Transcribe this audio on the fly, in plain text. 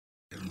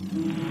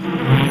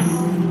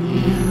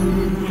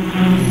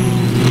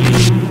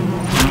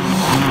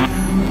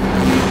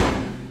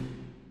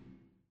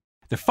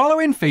The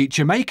following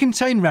feature may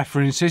contain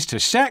references to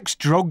sex,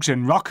 drugs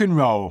and rock and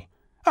roll.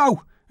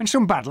 Oh, and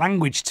some bad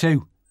language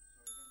too.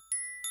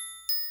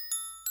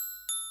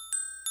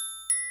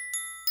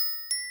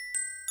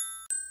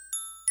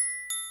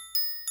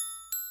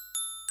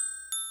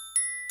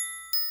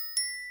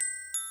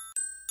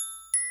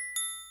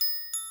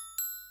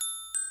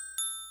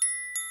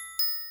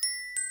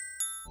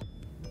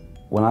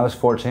 When I was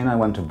 14, I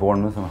went to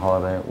Bournemouth on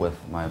holiday with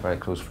my very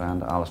close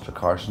friend Alistair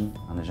Carson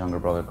and his younger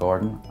brother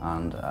Gordon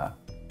and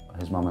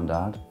his mum and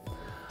dad.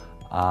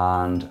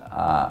 And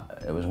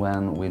it was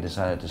when we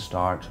decided to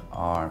start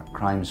our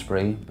crime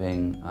spree,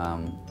 being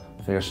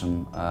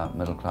fearsome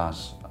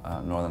middle-class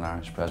Northern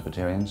Irish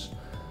Presbyterians.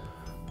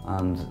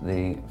 And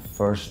the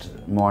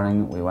first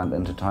morning we went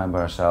into town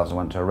by ourselves. I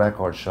went to a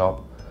record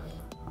shop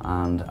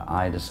and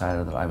I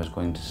decided that I was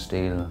going to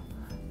steal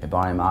a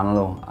Barry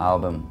Manilow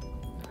album.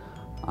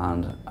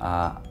 And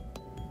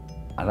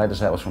I'd like to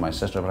say it was for my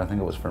sister, but I think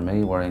it was for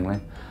me,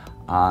 worryingly.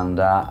 And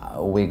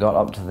we got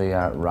up to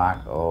the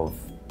rack of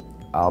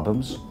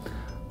albums,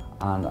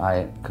 and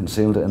I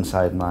concealed it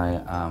inside my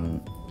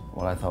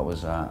what I thought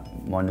was a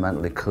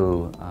monumentally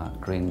cool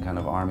green kind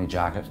of army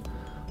jacket.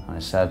 And I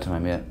said to my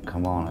mate,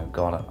 "Come on, I've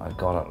got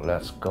it,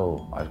 let's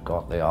go, I've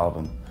got the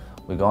album."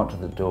 We got to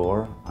the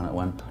door and it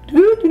went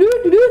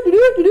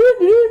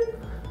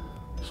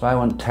so I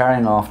went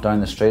tearing off down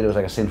the street. It was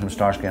like a scene from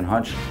Starsky and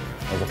Hutch.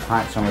 It was a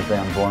packed summer's day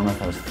in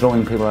Bournemouth. I was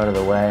throwing people out of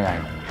the way. I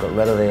got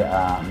rid of the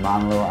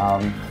Manilow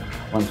album,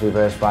 went through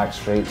various back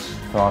streets,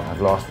 thought,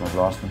 I've lost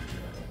them.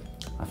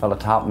 I felt a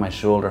tap on my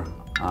shoulder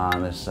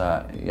and this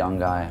young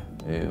guy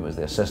who was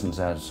the assistant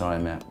said, "Sorry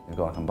mate, you've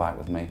got to come back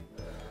with me."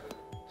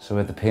 So we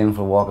had the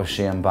painful walk of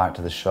shame back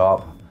to the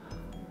shop,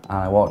 and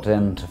I walked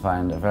in to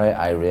find a very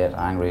irate,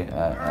 angry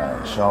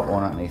shop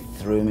owner, and he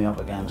threw me up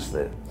against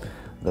the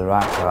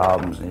rack of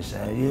albums and he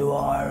said, "You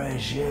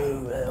Irish,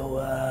 you little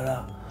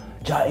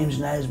James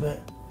Nesbitt."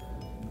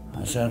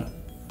 I said,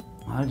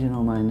 "How do you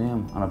know my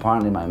name?" And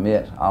apparently my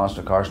mate,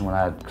 Alistair Carson, when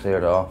I had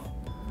cleared off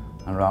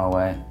and ran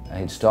away,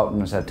 he'd stopped him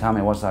and said, "Tell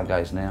me, what's that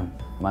guy's name?"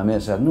 My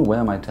mate said, "No way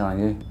am I telling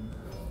you."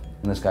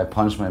 And this guy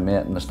punched my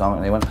mate in the stomach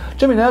and he went,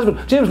 "Jimmy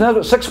Nesbitt, James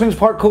Nesbitt, 6 Queen's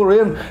Park,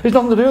 Coleraine. He's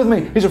nothing to do with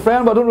me. He's a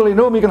friend, but I don't really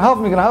know him. You can have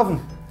him, you can have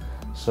him."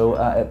 So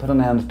it put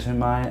an end to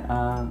my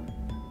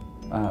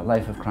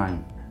life of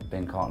crime,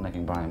 being caught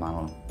nicking Barry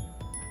Manilow.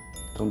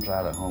 Don't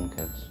try it at home,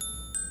 kids.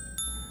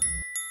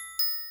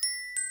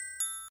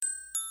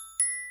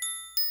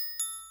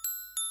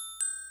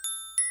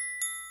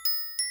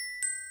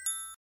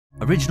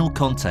 Original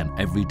content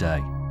every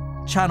day.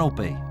 Channel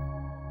B.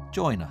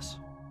 Join us.